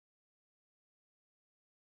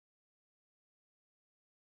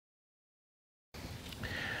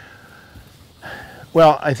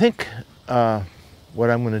Well, I think what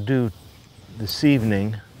I'm going to do this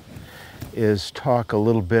evening is talk a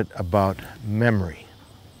little bit about memory.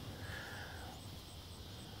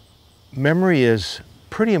 Memory is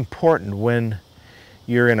pretty important when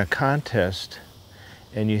you're in a contest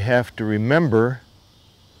and you have to remember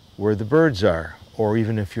where the birds are, or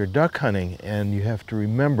even if you're duck hunting and you have to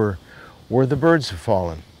remember where the birds have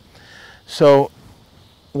fallen. So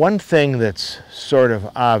one thing that's sort of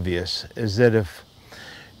obvious is that if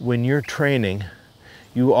when you're training,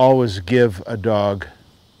 you always give a dog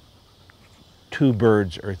 2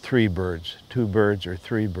 birds or 3 birds, 2 birds or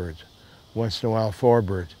 3 birds, once in a while 4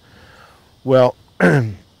 birds. Well,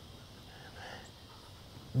 the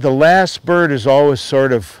last bird is always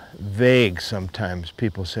sort of vague sometimes.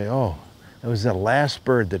 People say, oh, it was the last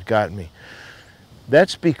bird that got me.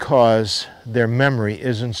 That's because their memory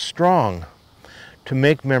isn't strong. To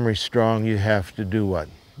make memory strong, you have to do what?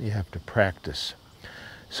 You have to practice.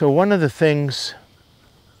 So one of the things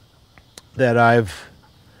that I've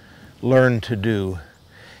learned to do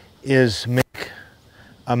is make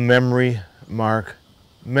a memory mark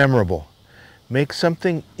memorable. Make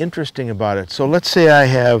something interesting about it. So let's say I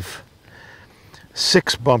have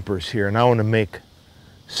 6 bumpers here and I want to make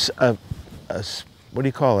a what do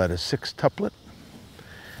you call that, a sextuplet?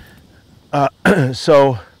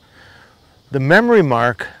 So the memory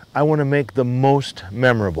mark I want to make the most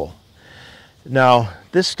memorable. Now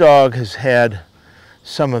this dog has had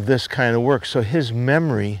some of this kind of work, so his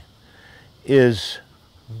memory is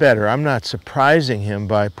better. I'm not surprising him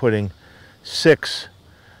by putting 6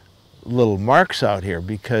 little marks out here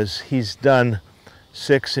because he's done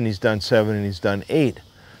 6 and he's done 7 and he's done 8.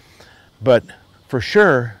 But for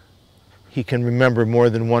sure he can remember more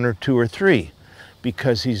than 1 or 2 or 3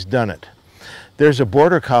 because he's done it. There's a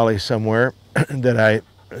border collie somewhere that I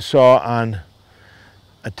saw on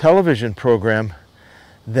a television program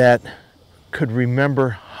that could remember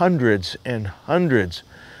hundreds and hundreds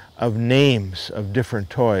of names of different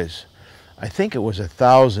toys. I think it was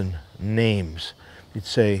 1,000 names. He'd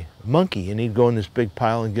say monkey and he'd go in this big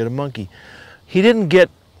pile and get a monkey. He didn't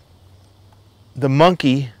get the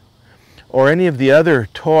monkey or any of the other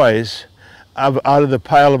toys out of the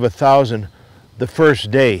pile of 1,000 the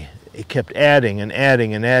first day. It kept adding and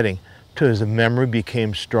adding and adding till the memory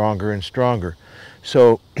became stronger and stronger.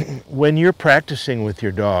 So when you're practicing with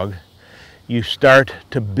your dog, you start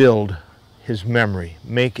to build his memory,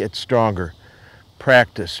 make it stronger,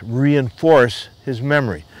 practice, reinforce his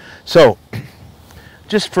memory. So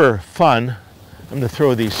just for fun, I'm going to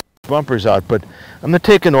throw these bumpers out, but I'm going to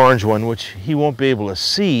take an orange one, which he won't be able to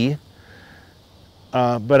see,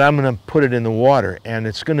 but I'm going to put it in the water, and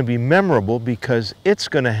it's going to be memorable because it's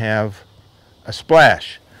going to have a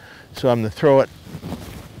splash. So I'm going to throw it,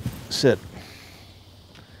 sit.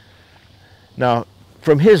 Now,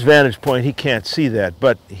 from his vantage point, he can't see that,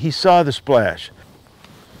 but he saw the splash.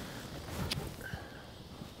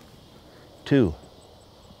 2.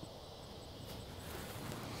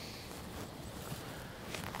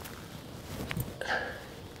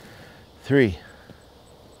 3.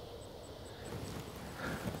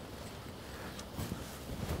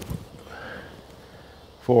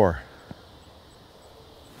 4.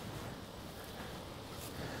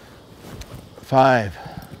 5.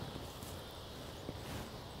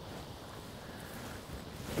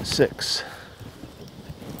 6.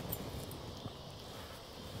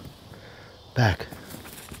 Back.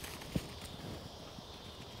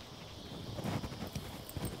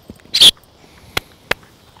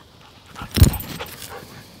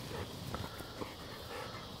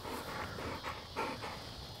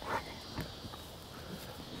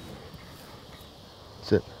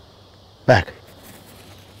 Sit. Back.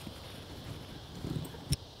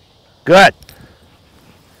 Good.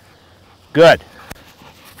 Good.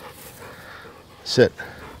 Sit.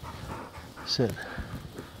 Sit.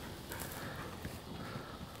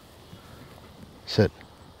 Sit.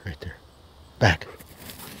 Right there. Back.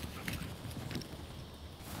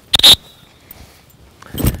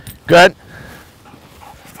 Good.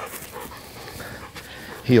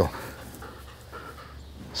 Heel.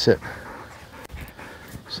 Sit.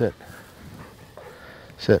 Sit.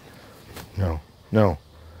 Sit. No. No.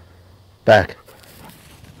 Back.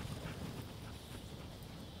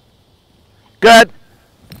 Good.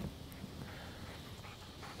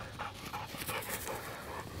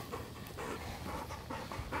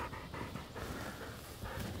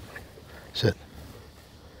 Sit.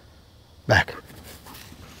 Back.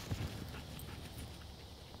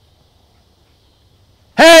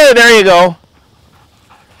 Hey, there you go.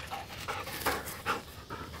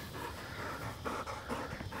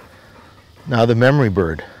 Now the memory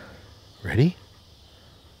bird. Ready?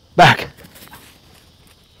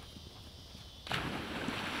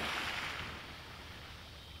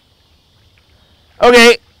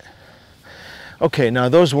 Okay. Okay, now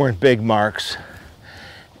those weren't big marks,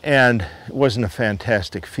 and it wasn't a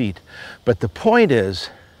fantastic feat. But the point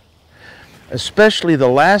is, especially the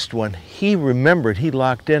last one, he remembered, he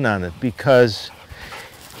locked in on it because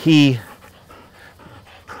there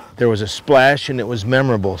was a splash and it was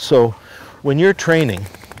memorable. So when you're training,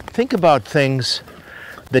 think about things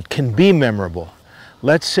that can be memorable.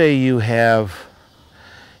 Let's say you have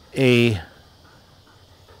a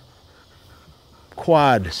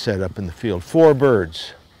quad set up in the field, 4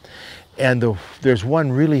 birds, and there's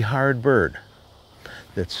one really hard bird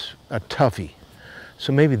that's a toughie.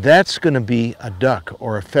 So maybe that's going to be a duck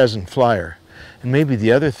or a pheasant flyer, and maybe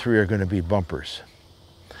the other 3 are going to be bumpers.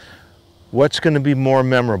 What's going to be more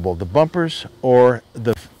memorable, the bumpers or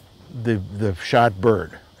the shot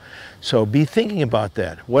bird? So be thinking about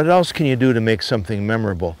that. What else can you do to make something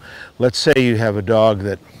memorable? Let's say you have a dog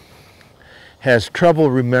that has trouble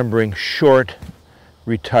remembering short,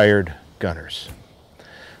 retired gunners.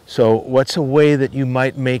 So what's a way that you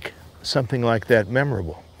might make something like that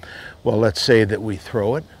memorable? Well, let's say that we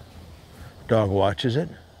throw it, dog watches it,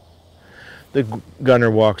 the gunner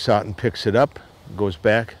walks out and picks it up, goes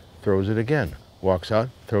back, throws it again, walks out,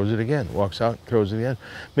 throws it again, walks out, throws it again.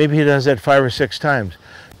 Maybe he does that 5 or 6 times.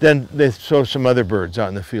 Then they throw some other birds out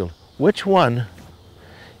in the field. Which one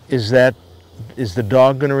is the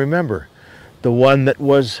dog going to remember? The one that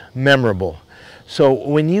was memorable. So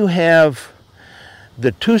when you have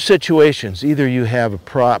the 2 situations, either you have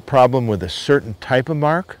a problem with a certain type of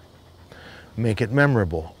mark, make it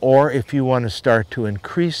memorable. Or if you want to start to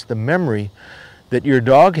increase the memory that your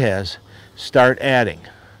dog has, start adding.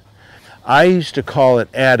 I used to call it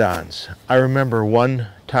add-ons. I remember one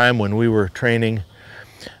time when we were training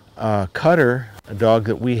Cutter, a dog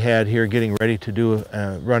that we had here getting ready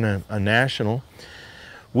to run a national.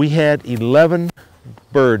 We had 11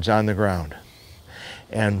 birds on the ground.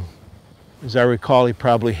 And as I recall, he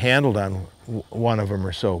probably handled on one of them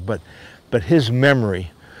or so. But his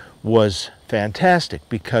memory was fantastic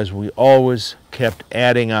because we always kept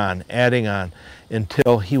adding on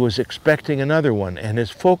until he was expecting another one, and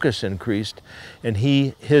his focus increased and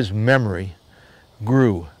his memory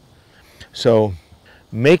grew. So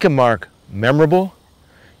make a mark memorable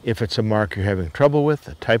if it's a mark you're having trouble with,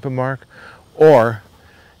 a type of mark, or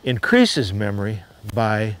increase his memory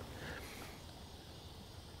by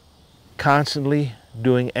constantly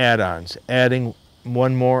doing add-ons, adding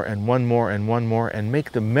one more and one more and one more, and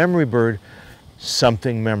make the memory bird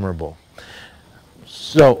something memorable.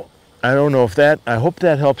 So I don't know if I hope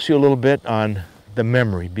that helps you a little bit on the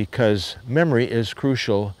memory, because memory is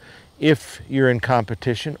crucial if you're in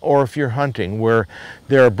competition or if you're hunting where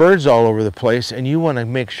there are birds all over the place and you want to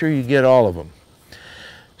make sure you get all of them.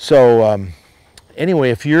 So anyway,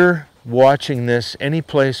 if you're watching this any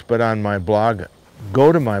place but on my blog,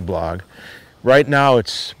 go to my blog. Right now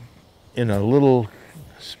it's in a little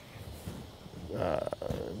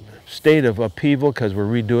state of upheaval because we're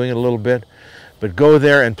redoing it a little bit. But go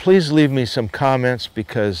there and please leave me some comments,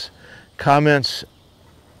 because comments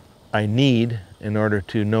I need in order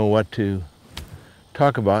to know what to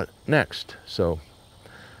talk about next. So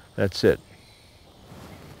that's it.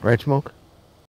 Right, Smoke?